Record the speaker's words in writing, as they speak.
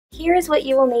Here is what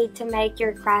you will need to make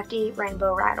your Crafty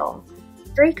Rainbow Rattle.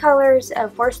 3 colors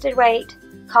of worsted weight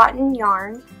cotton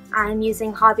yarn. I'm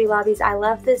using Hobby Lobby's I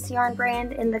Love This yarn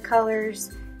brand in the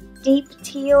colors Deep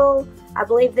Teal, I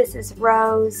believe this is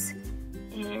Rose,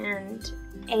 and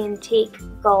Antique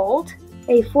Gold.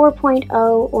 A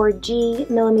 4.0 or G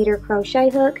millimeter crochet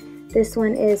hook. This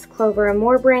one is Clover &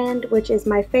 More brand, which is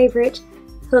my favorite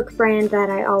hook brand that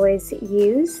I always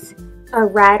use. A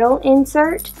Rattle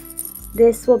insert.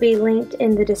 This will be linked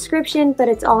in the description, but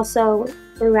it's also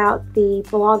throughout the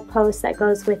blog post that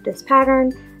goes with this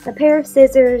pattern. A pair of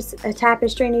scissors, a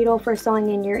tapestry needle for sewing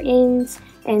in your ends,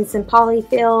 and some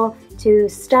polyfill to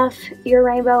stuff your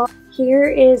rainbow. Here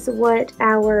is what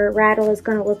our rattle is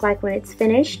going to look like when it's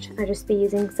finished. I'll just be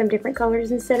using some different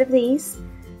colors instead of these,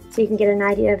 so you can get an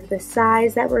idea of the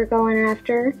size that we're going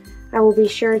after. I will be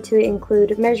sure to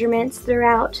include measurements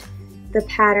throughout the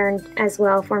pattern as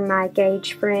well for my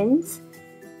gauge friends.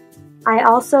 I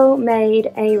also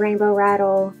made a rainbow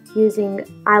rattle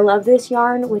using I Love This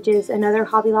yarn, which is another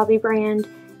Hobby Lobby brand,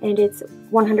 and it's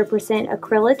 100%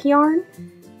 acrylic yarn.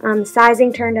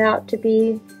 Sizing turned out to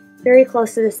be very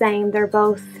close to the same. They're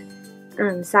both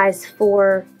size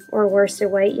 4 or worsted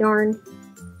weight yarn.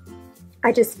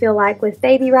 I just feel like with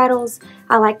baby rattles,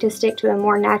 I like to stick to a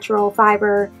more natural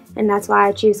fiber, and that's why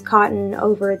I choose cotton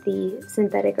over the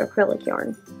synthetic acrylic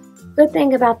yarn. Good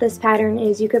thing about this pattern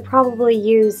is you could probably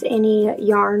use any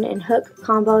yarn and hook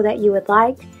combo that you would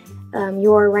like.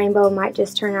 Your rainbow might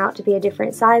just turn out to be a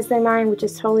different size than mine, which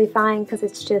is totally fine because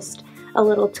it's just a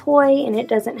little toy and it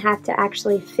doesn't have to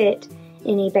actually fit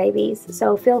any babies.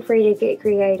 So feel free to get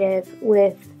creative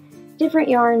with different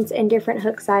yarns and different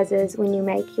hook sizes when you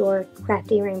make your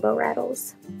Crafty Rainbow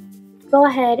Rattles. Go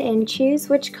ahead and choose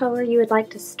which color you would like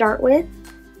to start with.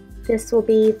 This will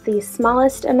be the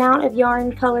smallest amount of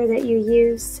yarn color that you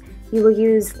use. You will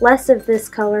use less of this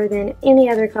color than any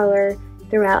other color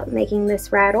throughout making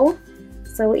this rattle.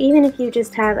 So even if you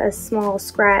just have a small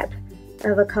scrap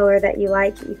of a color that you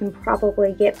like, you can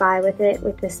probably get by with it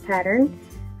with this pattern.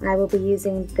 I will be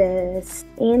using this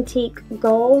Antique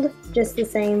Gold, just the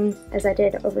same as I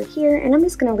did over here, and I'm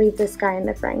just going to leave this guy in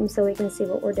the frame so we can see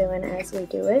what we're doing as we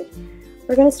do it.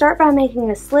 We're going to start by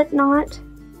making a slip knot.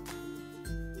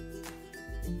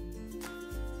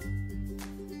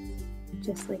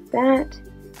 Just like that.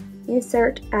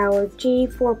 Insert our G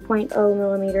 4.0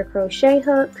 millimeter crochet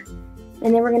hook,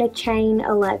 and then we're going to chain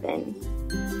 11.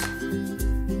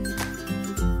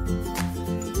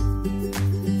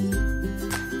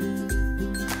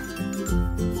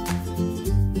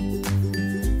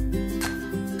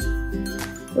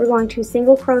 We're going to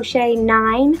single crochet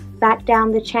 9 back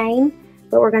down the chain,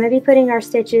 but we're going to be putting our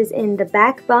stitches in the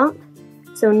back bump.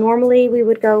 So normally we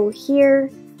would go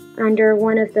here under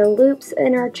one of the loops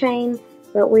in our chain,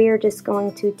 but we are just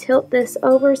going to tilt this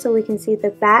over so we can see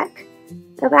the back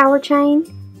of our chain,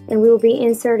 and we will be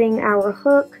inserting our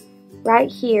hook right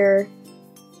here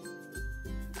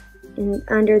and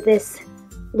under this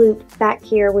loop back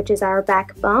here, which is our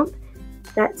back bump.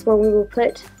 That's where we will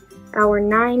put our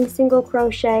 9 single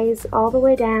crochets all the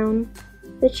way down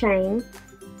the chain.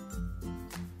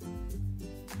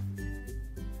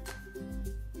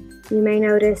 You may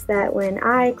notice that when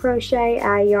I crochet,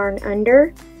 I yarn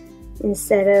under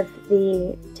instead of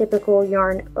the typical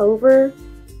yarn over.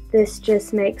 This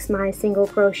just makes my single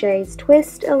crochets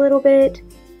twist a little bit,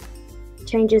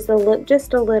 changes the look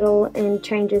just a little, and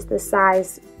changes the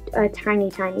size a tiny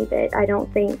bit. I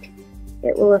don't think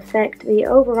it will affect the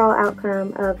overall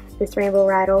outcome of this rainbow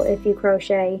rattle if you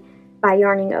crochet by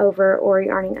yarning over or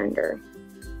yarning under.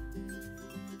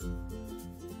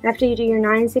 After you do your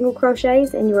 9 single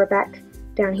crochets and you are back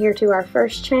down here to our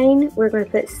first chain, we're going to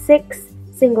put 6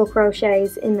 single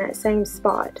crochets in that same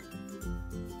spot.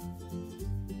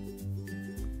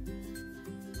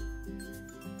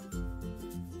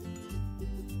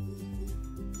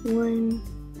 One,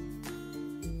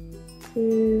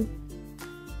 2,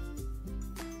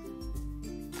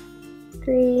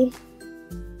 3,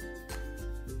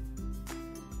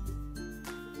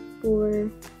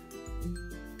 4,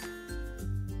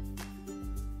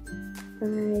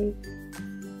 5,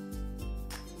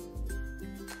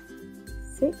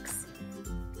 6,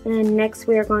 and next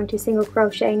we are going to single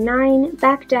crochet 9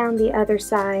 back down the other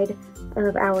side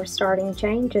of our starting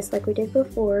chain, just like we did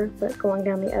before, but going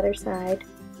down the other side.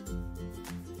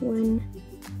 1,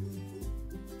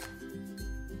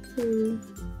 2,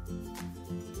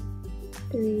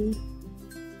 3,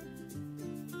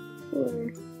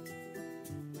 4,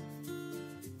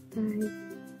 5,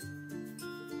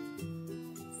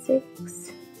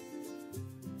 6,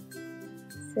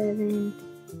 7,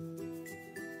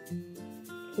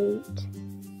 8,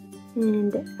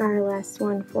 and our last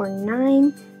one for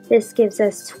 9. This gives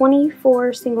us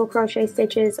 24 single crochet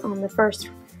stitches on the first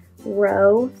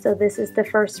row. So this is the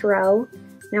first row.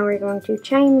 Now we're going to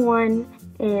chain 1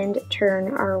 and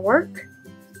turn our work.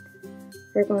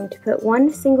 We're going to put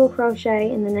 1 single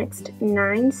crochet in the next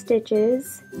 9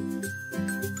 stitches.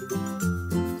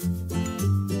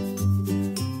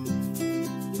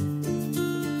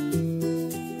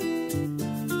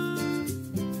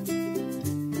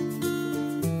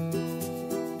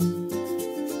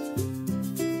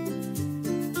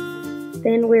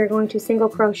 Then we're going to single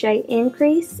crochet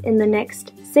increase in the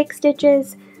next 6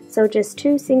 stitches, so just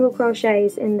 2 single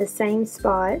crochets in the same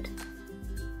spot.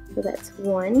 So that's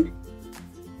 1,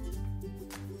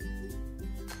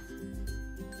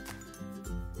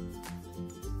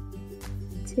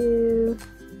 2,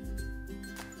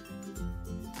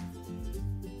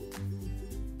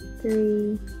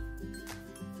 3,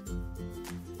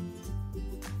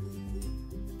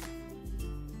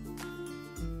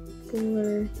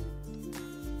 4,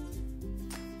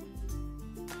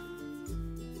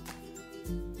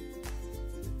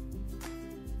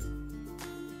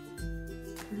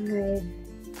 5,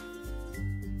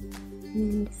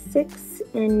 and 6,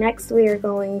 and next we are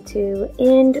going to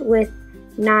end with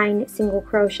 9 single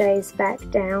crochets back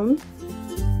down.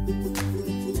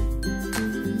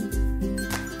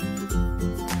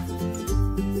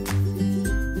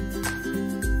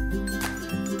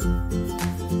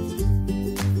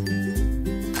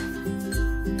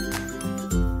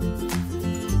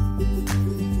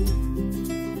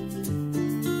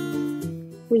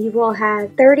 We will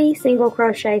have 30 single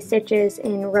crochet stitches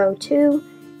in row 2,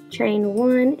 chain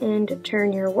 1 and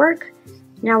turn your work.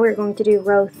 Now we're going to do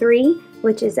row 3,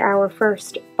 which is our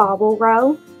first bobble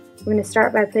row. We're going to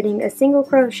start by putting a single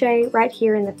crochet right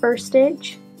here in the first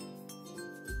stitch,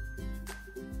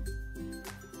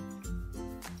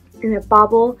 and a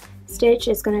bobble stitch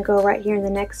is going to go right here in the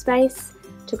next space.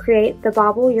 To create the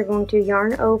bobble, you're going to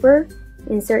yarn over,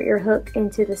 insert your hook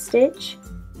into the stitch,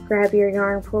 grab your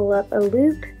yarn, pull up a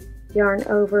loop, yarn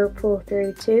over, pull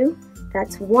through 2.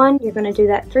 That's 1. You're going to do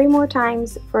that 3 more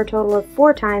times for a total of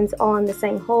 4 times, all in the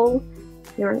same hole.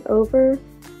 Yarn over,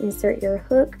 insert your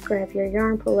hook, grab your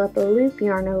yarn, pull up a loop,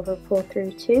 yarn over, pull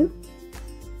through 2.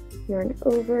 Yarn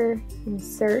over,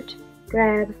 insert,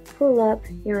 grab, pull up,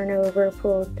 yarn over,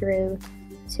 pull through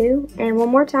 2. And one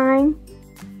more time.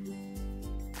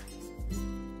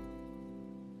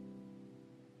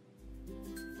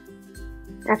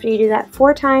 After you do that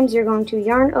 4 times, you're going to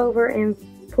yarn over and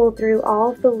pull through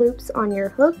all of the loops on your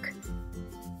hook,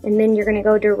 and then you're going to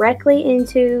go directly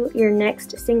into your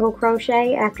next single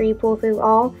crochet after you pull through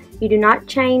all. You do not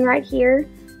chain right here.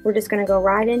 We're just going to go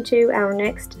right into our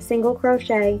next single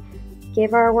crochet.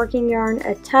 Give our working yarn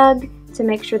a tug to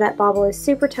make sure that bobble is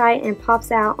super tight and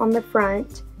pops out on the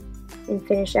front, and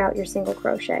finish out your single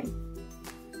crochet.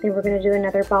 Then we're going to do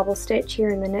another bobble stitch here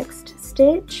in the next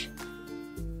stitch.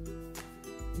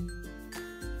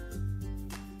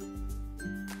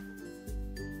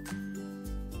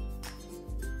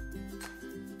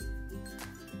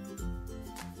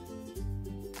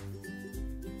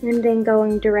 And then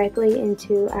going directly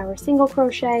into our single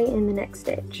crochet in the next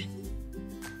stitch.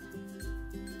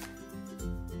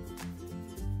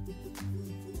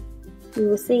 You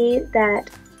will see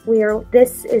that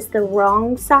this is the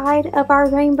wrong side of our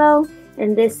rainbow,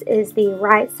 and this is the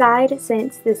right side,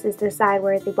 since this is the side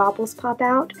where the bobbles pop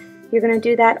out. You're going to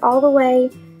do that all the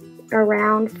way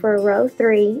around for row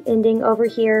 3, ending over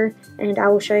here, and I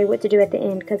will show you what to do at the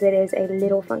end because it is a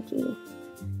little funky.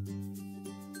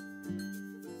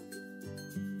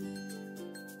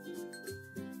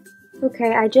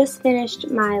 Okay, I just finished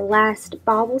my last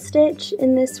bobble stitch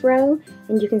in this row,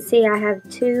 and you can see I have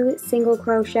 2 single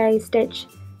crochet stitch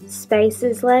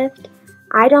spaces left.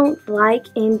 I don't like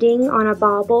ending on a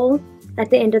bobble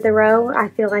at the end of the row. I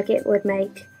feel like it would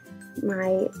make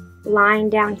my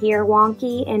line down here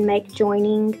wonky and make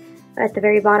joining at the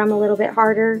very bottom a little bit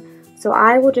harder. So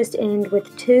I will just end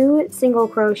with 2 single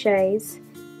crochets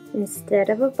instead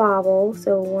of a bobble.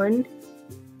 So 1,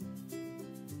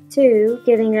 2,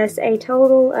 giving us a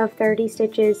total of 30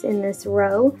 stitches in this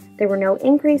row. There were no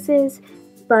increases,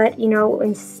 but you know,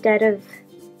 instead of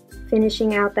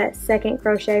finishing out that second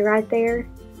crochet right there,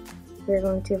 we're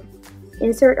going to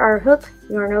insert our hook,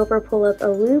 yarn over, pull up a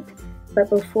loop. But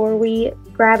before we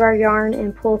grab our yarn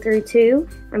and pull through 2,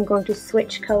 I'm going to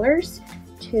switch colors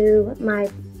to my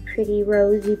pretty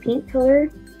rosy pink color,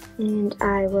 and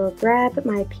I will grab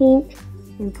my pink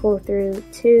and pull through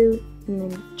 2,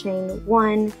 and then chain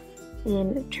 1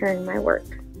 and turn my work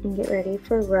and get ready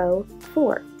for row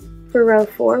 4. For row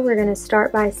 4, we're going to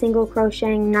start by single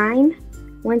crocheting 9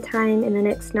 one time in the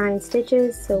next 9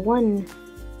 stitches. So 1,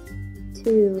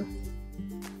 2,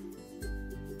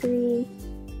 3,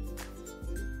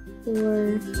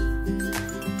 4,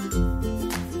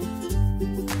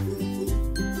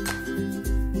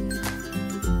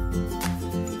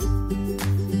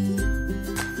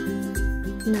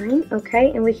 9.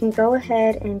 Okay, and we can go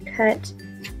ahead and cut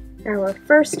our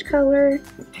first color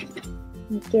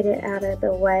and get it out of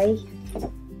the way.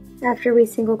 After we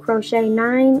single crochet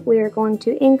 9, we are going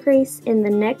to increase in the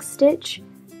next stitch.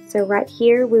 So right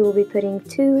here we will be putting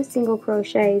 2 single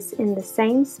crochets in the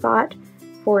same spot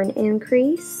for an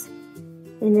increase,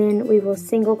 and then we will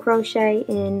single crochet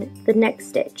in the next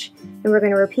stitch, and we're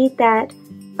going to repeat that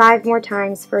 5 more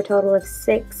times for a total of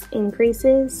 6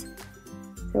 increases.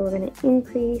 So we're going to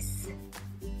increase,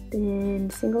 then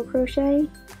single crochet,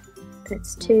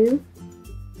 that's 2,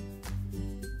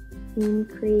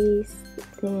 increase,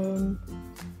 then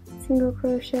single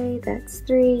crochet, that's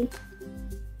 3,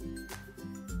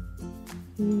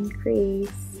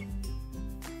 increase,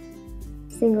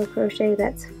 single crochet,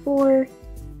 that's 4,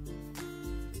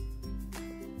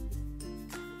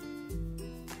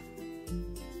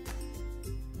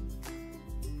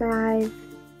 five,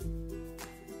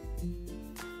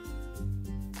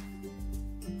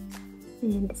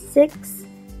 and 6,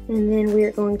 and then we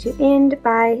are going to end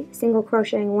by single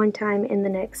crocheting 1 time in the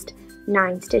next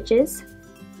 9 stitches.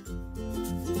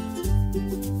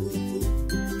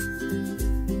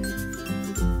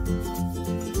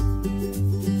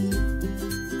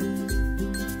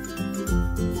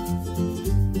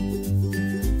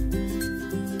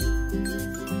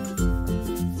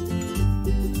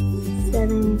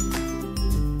 Seven,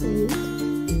 8,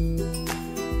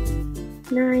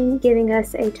 9, giving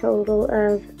us a total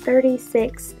of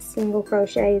 36 single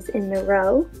crochets in the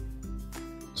row.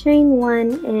 Chain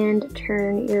 1 and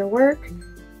turn your work.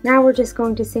 Now we're just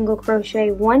going to single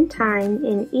crochet 1 time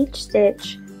in each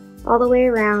stitch all the way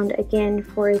around again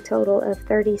for a total of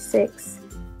 36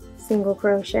 single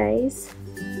crochets.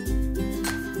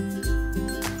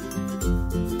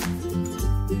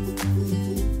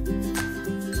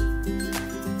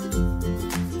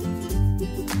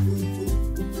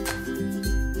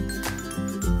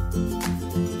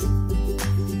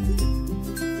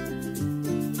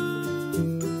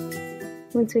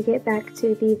 Once we get back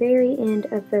to the very end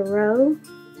of the row,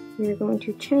 we're going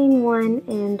to chain 1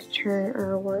 and turn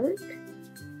our work.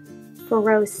 For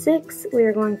row 6, we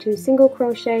are going to single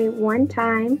crochet 1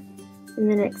 time in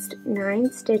the next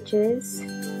 9 stitches.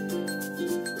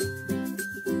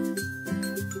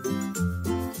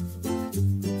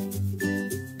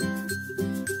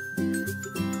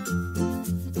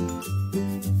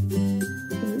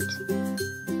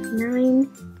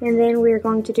 And then we're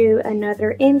going to do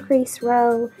another increase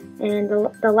row, and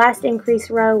the last increase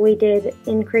row we did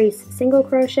increase single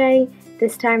crochet.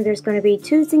 This time there's going to be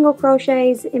 2 single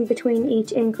crochets in between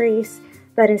each increase,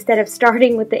 but instead of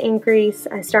starting with the increase,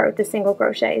 I start with the single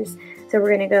crochets. So we're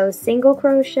going to go single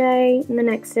crochet in the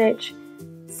next stitch,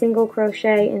 single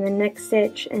crochet in the next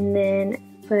stitch, and then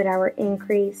put our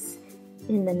increase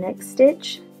in the next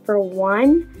stitch. For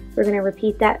 1, we're going to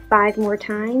repeat that 5 more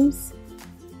times.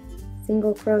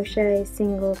 Single crochet,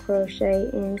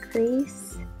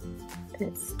 increase,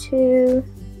 that's 2,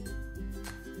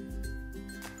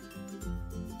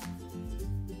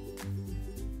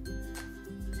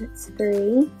 that's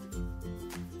 3,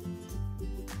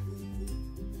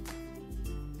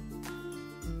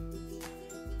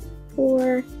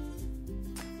 4,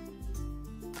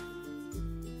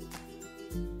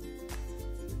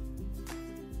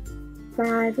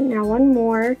 5, now 1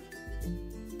 more,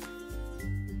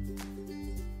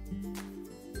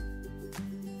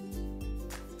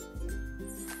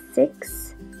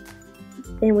 6,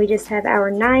 then we just have our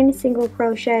 9 single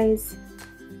crochets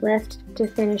left to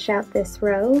finish out this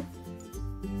row.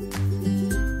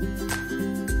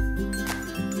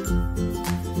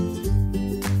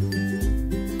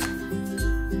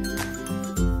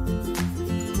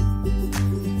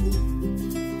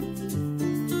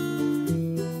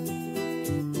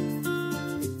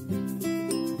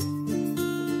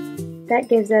 That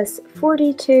gives us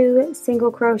 42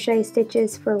 single crochet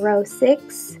stitches for row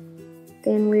 6.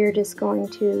 Then we're just going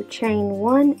to chain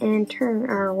 1 and turn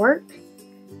our work.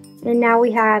 And now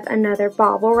we have another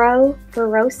bobble row for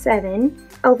row 7.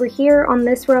 Over here on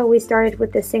this row we started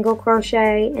with the single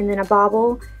crochet and then a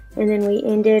bobble, and then we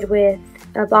ended with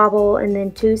a bobble and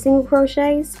then 2 single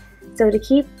crochets. So to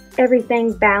keep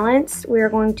everything balanced, we are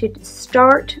going to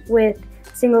start with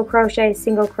single crochet,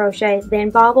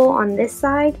 then bobble on this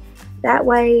side. That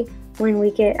way when we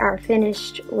get our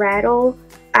finished rattle,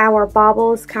 our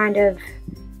bobbles kind of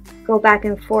go back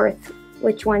and forth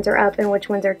which ones are up and which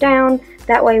ones are down.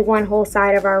 That way one whole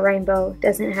side of our rainbow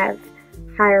doesn't have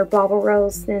higher bobble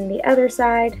rolls than the other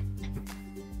side.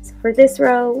 So for this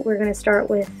row, we're going to start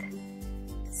with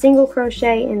single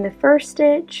crochet in the first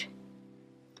stitch,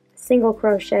 single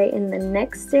crochet in the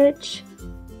next stitch,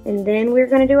 and then we're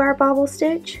going to do our bobble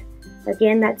stitch.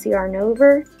 Again, that's yarn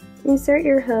over, insert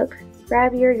your hook,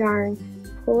 grab your yarn,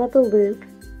 pull up a loop,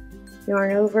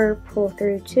 yarn over, pull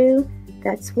through 2,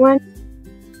 that's 1.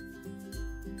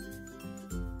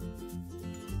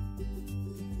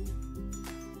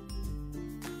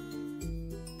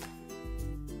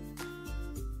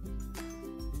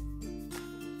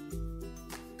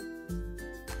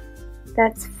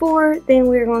 That's 4. Then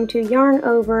we're going to yarn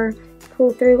over,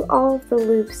 pull through all of the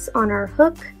loops on our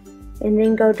hook, and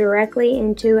then go directly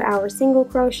into our single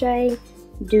crochet.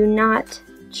 Do not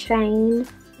chain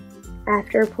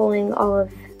after pulling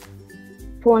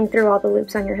through all the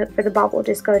loops on your hook for the bobble.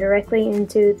 Just go directly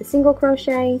into the single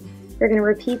crochet. We're going to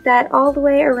repeat that all the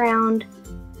way around.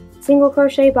 Single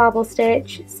crochet, bobble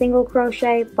stitch, single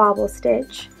crochet, bobble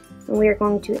stitch, and we are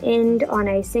going to end on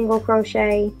a single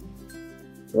crochet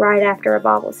right after a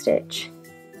bobble stitch.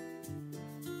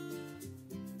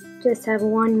 Just have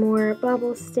one more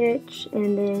bobble stitch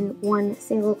and then one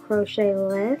single crochet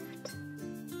left.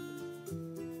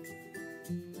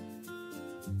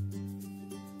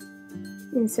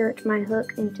 Insert my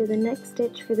hook into the next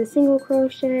stitch for the single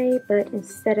crochet, but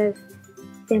instead of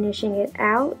finishing it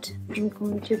out, I'm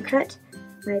going to cut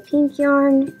my pink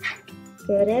yarn,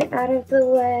 get it out of the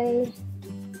way,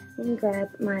 and grab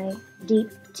my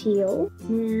deep teal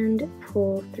and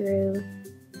pull through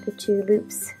the 2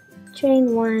 loops.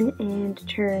 Chain 1 and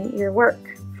turn your work.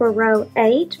 For row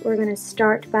 8, we're going to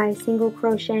start by single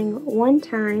crocheting 1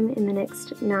 time in the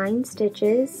next 9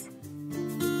 stitches.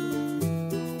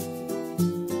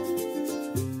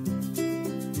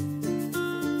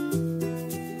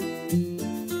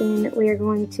 Then we are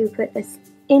going to put an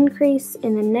increase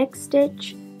in the next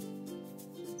stitch,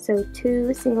 so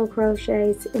 2 single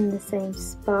crochets in the same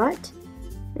spot,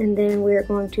 and then we're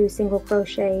going to single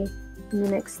crochet in the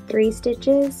next 3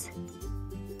 stitches,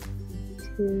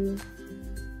 2,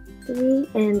 3,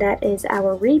 and that is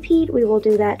our repeat. We will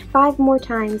do that 5 more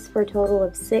times for a total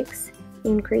of 6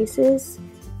 increases.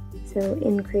 So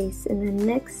increase in the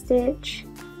next stitch,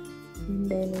 and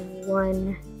then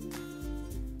 1,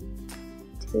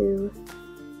 2,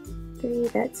 3,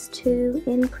 that's 2,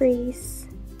 increase,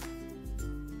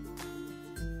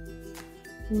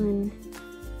 1,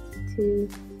 2,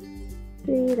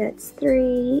 3, that's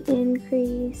 3,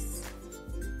 increase,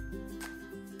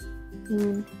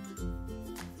 1,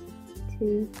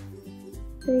 2,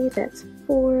 3, that's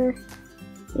 4,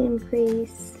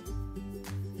 increase,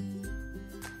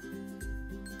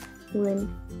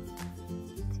 1,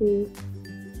 2,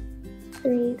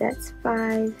 3, that's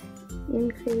 5,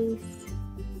 increase,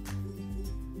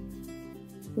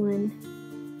 1,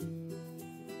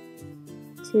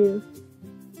 2,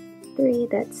 3,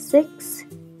 that's 6.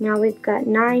 Now we've got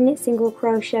 9 single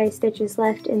crochet stitches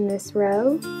left in this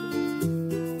row.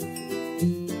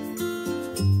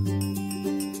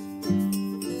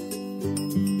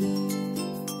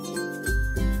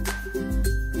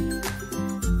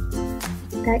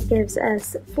 That gives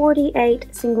us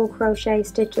 48 single crochet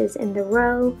stitches in the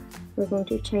row. We're going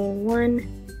to chain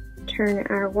 1, turn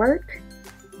our work.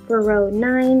 For row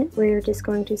 9, we're just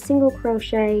going to single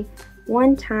crochet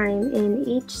 1 time in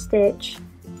each stitch,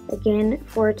 again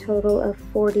for a total of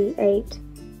 48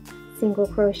 single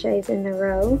crochets in the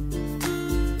row.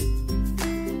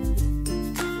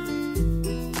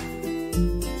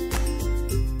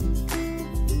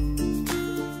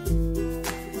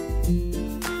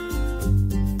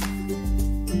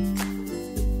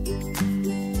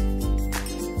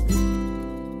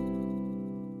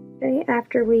 Okay,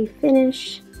 after we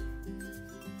finish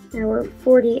our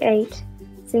 48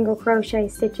 single crochet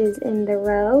stitches in the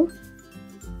row,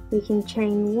 we can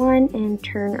chain 1 and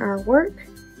turn our work.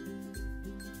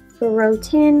 For row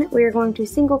 10, we are going to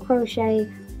single crochet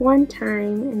 1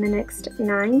 time in the next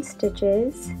 9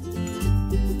 stitches.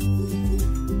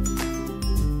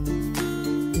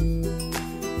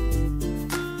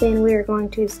 Then we are going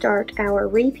to start our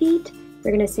repeat.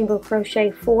 We're going to single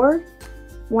crochet 4,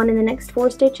 1 in the next 4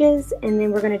 stitches, and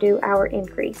then we're going to do our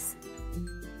increase.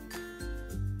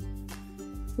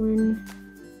 1,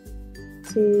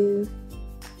 2,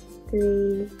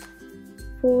 3,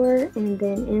 4, and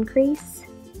then increase.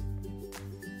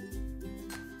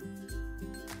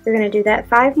 We're going to do that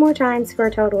 5 more times for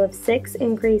a total of 6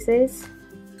 increases.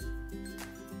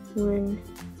 1,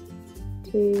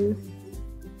 2,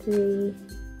 3,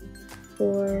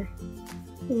 4,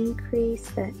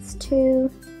 increase, that's 2,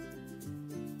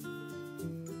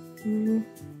 1,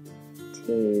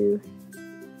 2,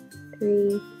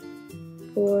 3,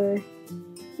 4,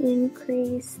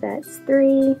 increase, that's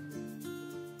 3,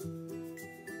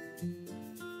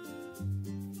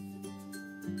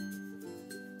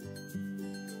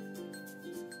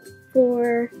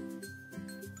 4,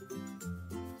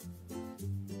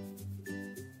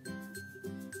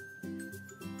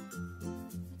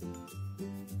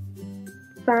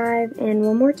 5, and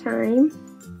one more time.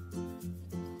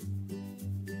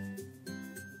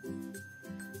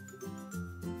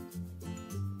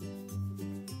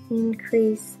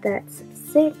 Increase, that's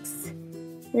 6,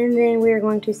 and then we are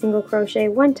going to single crochet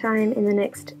one time in the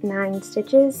next 9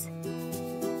 stitches.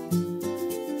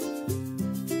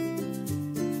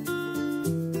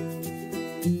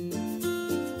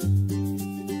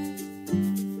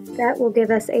 That will give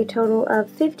us a total of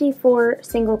 54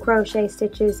 single crochet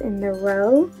stitches in the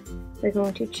row. We're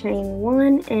going to chain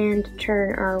 1 and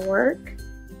turn our work.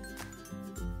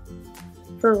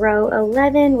 For row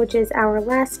 11, which is our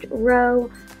last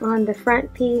row on the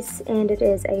front piece, and it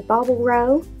is a bobble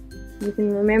row. You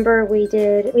can remember we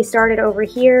started over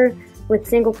here with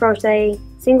single crochet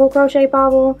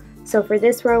bobble. So for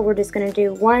this row, we're just going to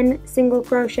do 1 single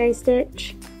crochet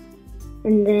stitch,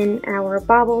 and then our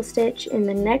bobble stitch in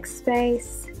the next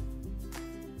space,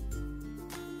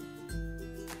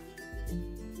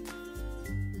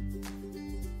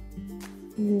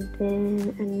 and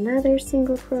then another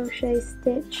single crochet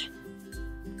stitch,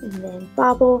 and then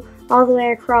bobble all the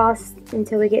way across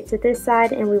until we get to this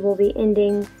side, and we will be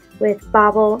ending with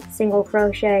bobble, single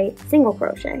crochet,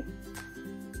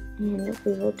 and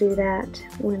we will do that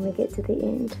when we get to the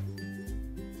end.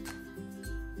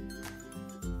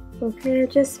 Okay, I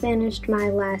just finished my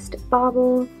last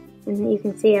bobble, and you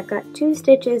can see I've got 2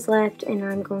 stitches left, and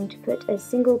I'm going to put a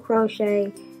single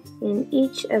crochet in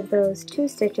each of those 2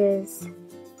 stitches.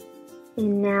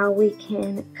 And now we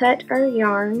can cut our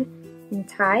yarn and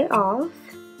tie off.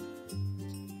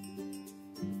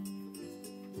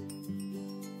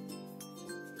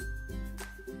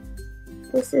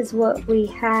 This is what we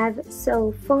have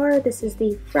so far. This is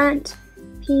the front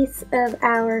piece of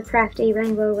our Crafty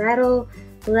Rainbow Rattle.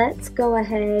 Let's go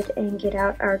ahead and get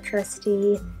out our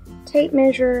trusty tape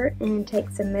measure and take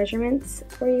some measurements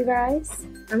for you guys.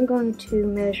 I'm going to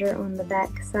measure on the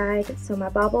back side so my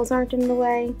bobbles aren't in the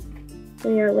way.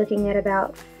 We are looking at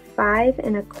about 5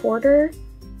 1/4,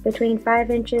 between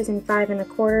 5 inches and 5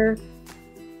 1/4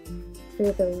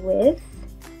 for the width.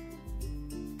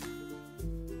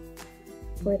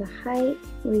 For the height,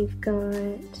 we've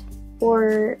got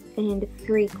 4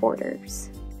 3/4.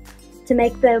 To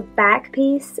make the back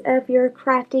piece of your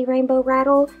Crafty Rainbow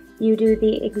Rattle, you do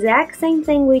the exact same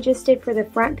thing we just did for the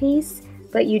front piece,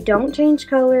 but you don't change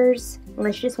colors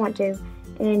unless you just want to,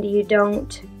 and you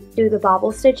don't do the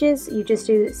bobble stitches, you just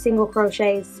do single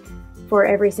crochets for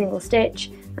every single stitch.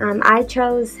 I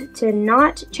chose to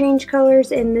not change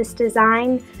colors in this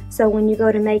design, so when you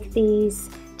go to make these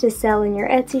to sell in your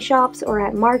Etsy shops or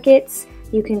at markets,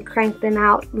 you can crank them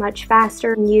out much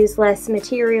faster and use less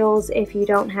materials if you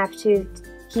don't have to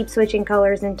keep switching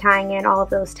colors and tying in all of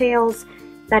those tails.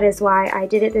 That is why I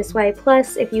did it this way.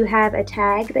 Plus, if you have a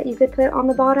tag that you could put on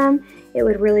the bottom, it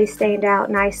would really stand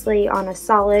out nicely on a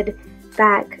solid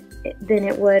back than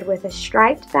it would with a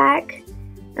striped back.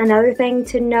 Another thing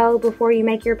to know before you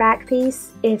make your back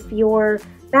piece, if your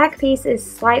back piece is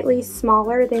slightly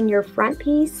smaller than your front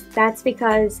piece, that's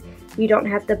because you don't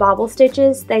have the bobble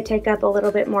stitches. They take up a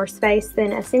little bit more space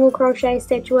than a single crochet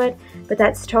stitch would, but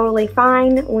that's totally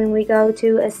fine. When we go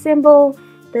to assemble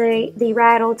the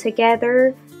rattle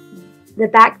together, the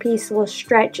back piece will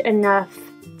stretch enough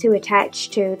to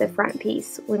attach to the front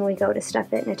piece when we go to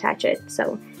stuff it and attach it.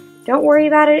 So don't worry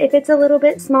about it if it's a little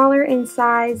bit smaller in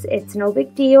size, it's no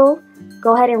big deal.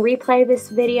 Go ahead and replay this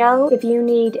video if you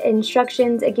need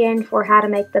instructions again for how to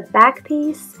make the back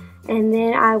piece, and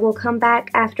then I will come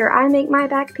back after I make my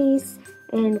back piece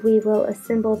and we will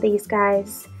assemble these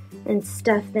guys and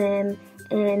stuff them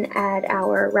and add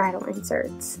our rattle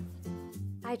inserts.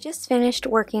 I just finished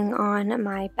working on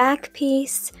my back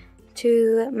piece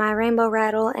to my rainbow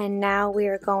rattle, and now we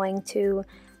are going to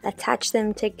attach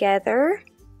them together.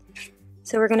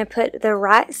 So we're going to put the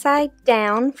right side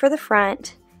down for the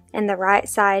front and the right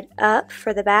side up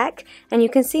for the back, and you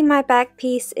can see my back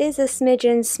piece is a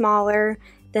smidgen smaller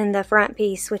than the front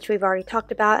piece, which we've already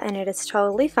talked about, and it is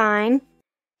totally fine.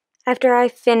 After I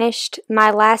finished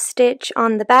my last stitch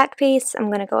on the back piece, I'm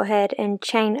going to go ahead and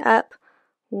chain up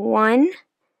 1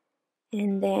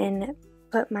 and then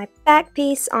put my back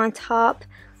piece on top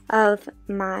of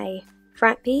my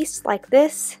front piece like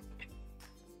this.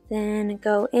 Then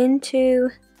go into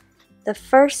the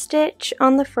first stitch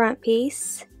on the front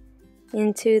piece,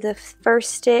 into the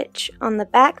first stitch on the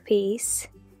back piece,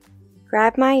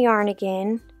 grab my yarn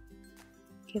again,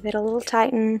 give it a little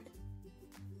tighten,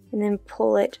 and then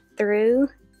pull it through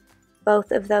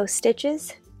both of those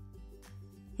stitches,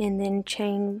 and then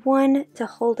chain 1 to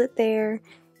hold it there.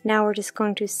 Now we're just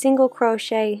going to single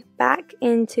crochet back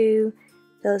into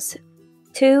those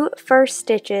 2 first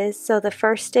stitches, so the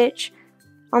first stitch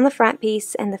on the front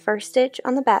piece and the first stitch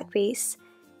on the back piece,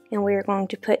 and we are going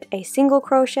to put a single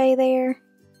crochet there,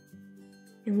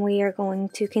 and we are going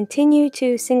to continue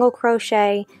to single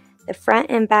crochet the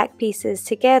front and back pieces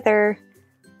together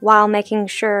while making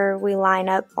sure we line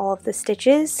up all of the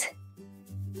stitches.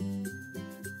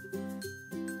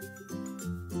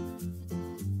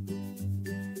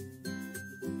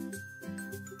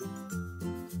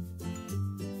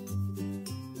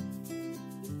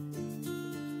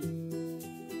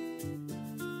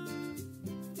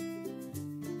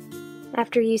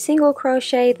 After you single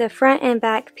crochet the front and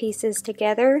back pieces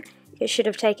together, it should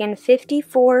have taken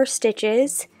 54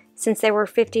 stitches, since there were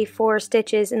 54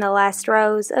 stitches in the last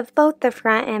rows of both the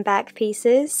front and back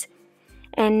pieces.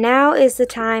 And now is the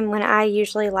time when I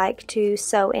usually like to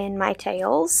sew in my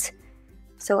tails.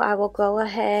 So I will go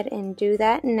ahead and do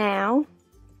that now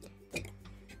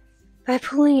by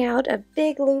pulling out a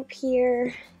big loop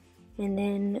here and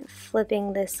then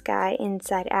flipping this guy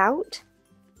inside out.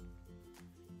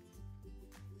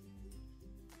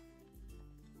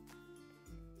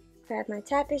 Grab my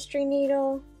tapestry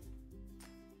needle,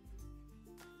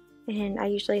 and I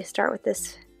usually start with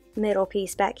this middle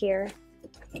piece back here.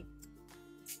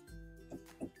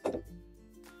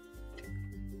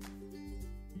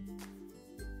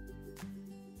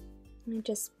 And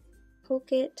just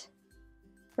poke it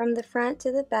from the front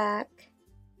to the back,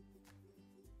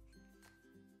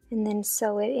 and then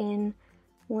sew it in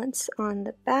once on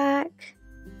the back.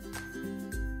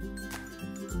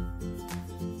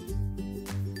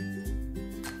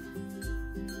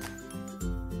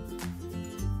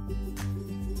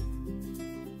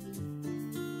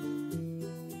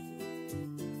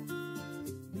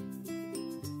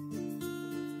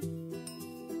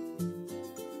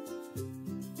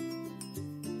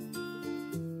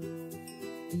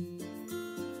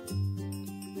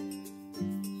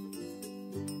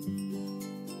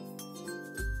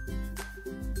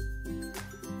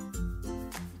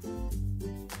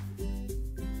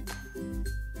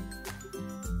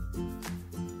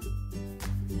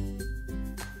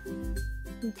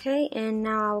 Okay, and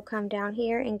now I will come down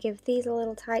here and give these a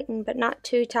little tighten, but not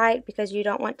too tight because you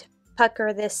don't want to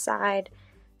pucker this side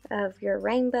of your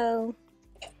rainbow.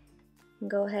 And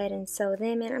go ahead and sew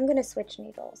them in. I'm going to switch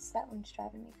needles. That one's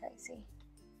driving me crazy.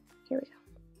 Here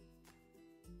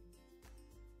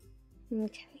we go.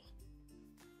 Okay.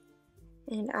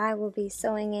 And I will be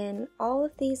sewing in all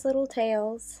of these little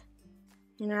tails,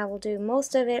 and I will do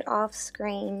most of it off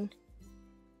screen.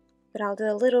 But I'll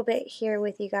do a little bit here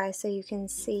with you guys so you can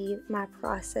see my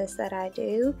process that I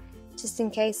do, just in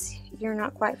case you're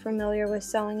not quite familiar with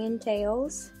sewing in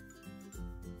tails.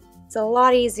 It's a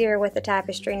lot easier with a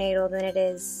tapestry needle than it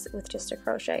is with just a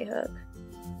crochet hook.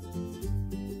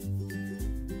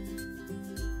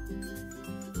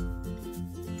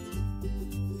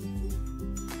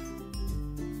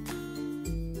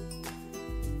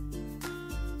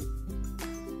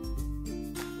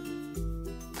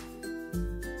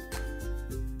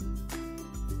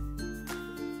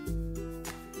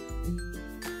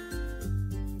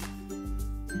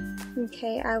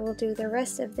 Okay, I will do the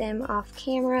rest of them off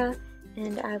camera,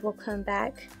 and I will come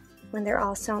back when they're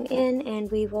all sewn in,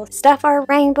 and we will stuff our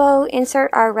rainbow,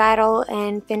 insert our rattle,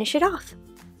 and finish it off.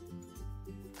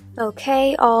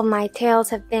 Okay, all my tails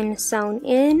have been sewn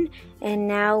in, and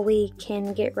now we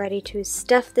can get ready to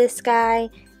stuff this guy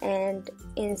and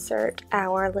insert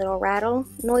our little rattle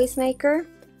noise maker.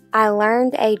 I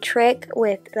learned a trick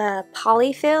with the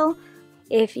polyfill.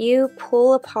 If you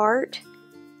pull apart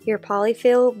your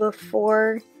polyfill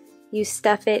before you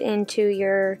stuff it into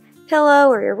your pillow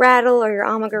or your rattle or your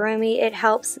amigurumi, it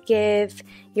helps give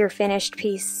your finished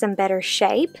piece some better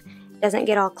shape. It doesn't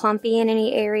get all clumpy in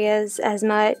any areas as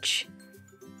much.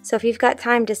 So if you've got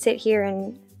time to sit here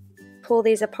and pull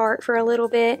these apart for a little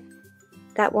bit,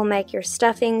 that will make your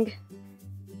stuffing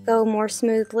go more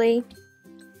smoothly.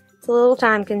 It's a little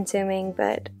time consuming,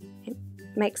 but it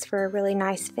makes for a really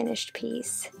nice finished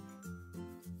piece.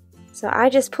 So I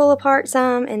just pull apart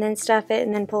some and then stuff it,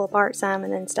 and then pull apart some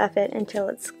and then stuff it until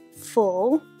it's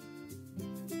full.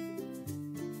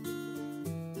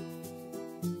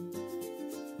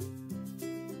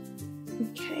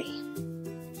 Okay.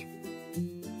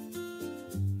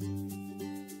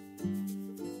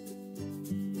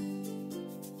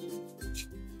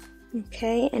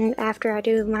 Okay, and after I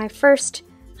do my first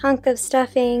hunk of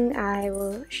stuffing, I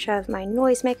will shove my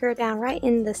noisemaker down right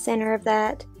in the center of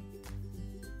that,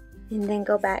 and then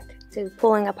go back to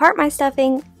pulling apart my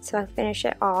stuffing so I finish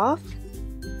it off.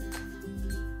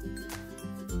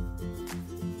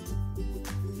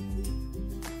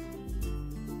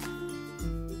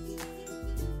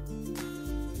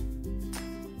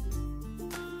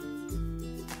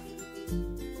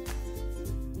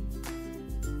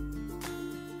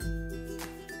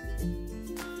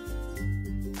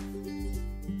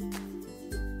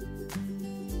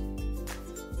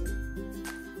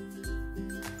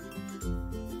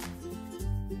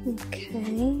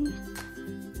 Okay,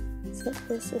 set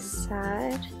this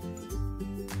aside.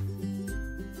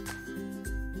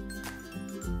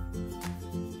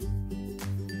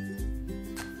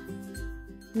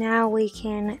 Now we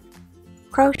can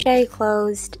crochet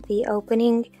closed the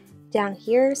opening down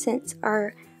here since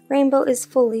our rainbow is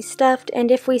fully stuffed, and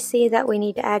if we see that we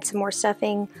need to add some more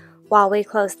stuffing while we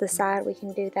close the side, we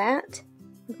can do that.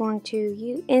 We're going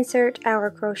to insert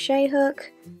our crochet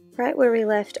hook right where we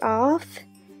left off.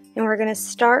 And we're going to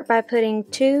start by putting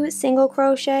 2 single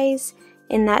crochets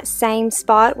in that same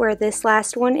spot where this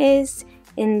last one is,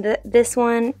 in this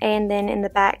one, and then in the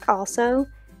back also.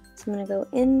 So I'm going to go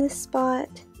in this spot,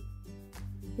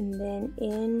 and then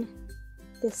in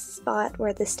this spot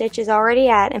where the stitch is already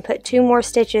at, and put 2 more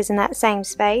stitches in that same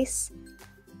space.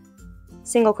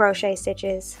 Single crochet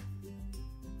stitches.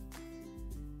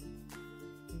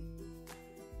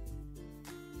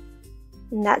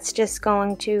 And that's just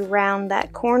going to round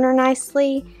that corner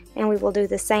nicely, and we will do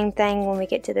the same thing when we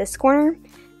get to this corner.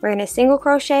 We're going to single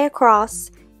crochet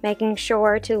across, making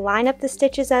sure to line up the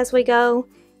stitches as we go.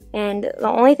 And the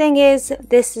only thing is,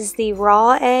 this is the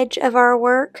raw edge of our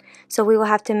work, so we will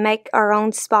have to make our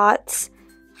own spots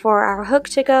for our hook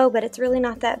to go, but it's really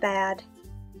not that bad.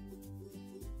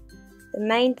 The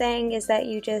main thing is that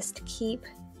you just keep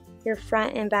your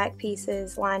front and back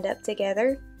pieces lined up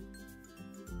together.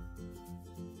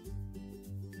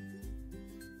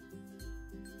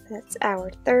 That's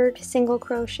our 3rd single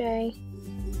crochet.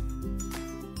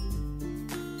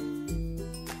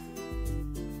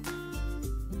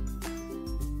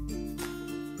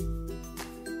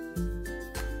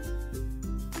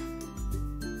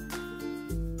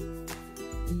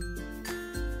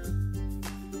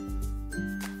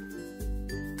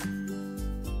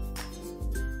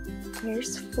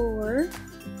 Here's 4.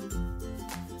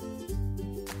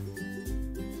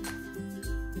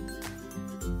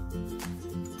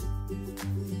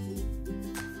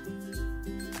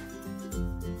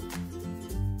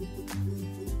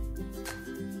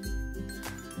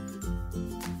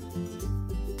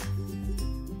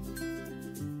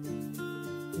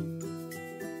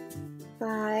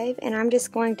 And I'm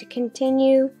just going to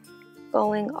continue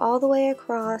going all the way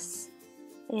across,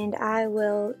 and I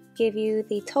will give you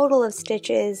the total of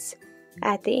stitches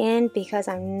at the end because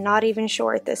I'm not even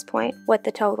sure at this point what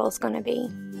the total is going to be.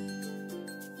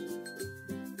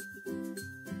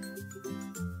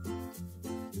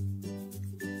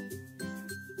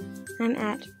 I'm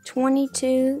at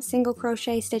 22 single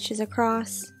crochet stitches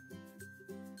across.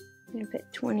 I'm going to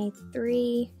put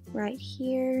 23 right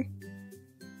here.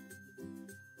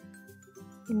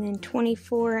 And then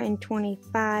 24 and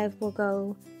 25 will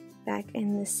go back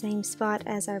in the same spot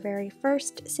as our very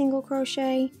first single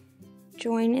crochet.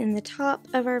 Join in the top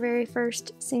of our very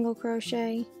first single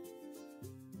crochet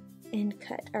and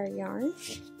cut our yarn.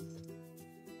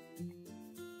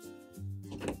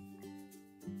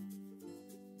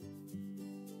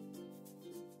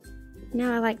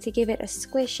 Now I like to give it a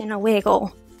squish and a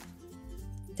wiggle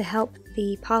to help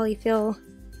the polyfill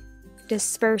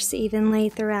disperse evenly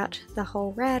throughout the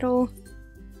whole rattle.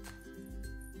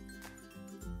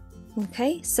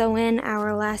 Okay, so in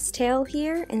our last tail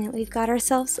here, and then we've got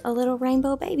ourselves a little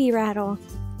rainbow baby rattle.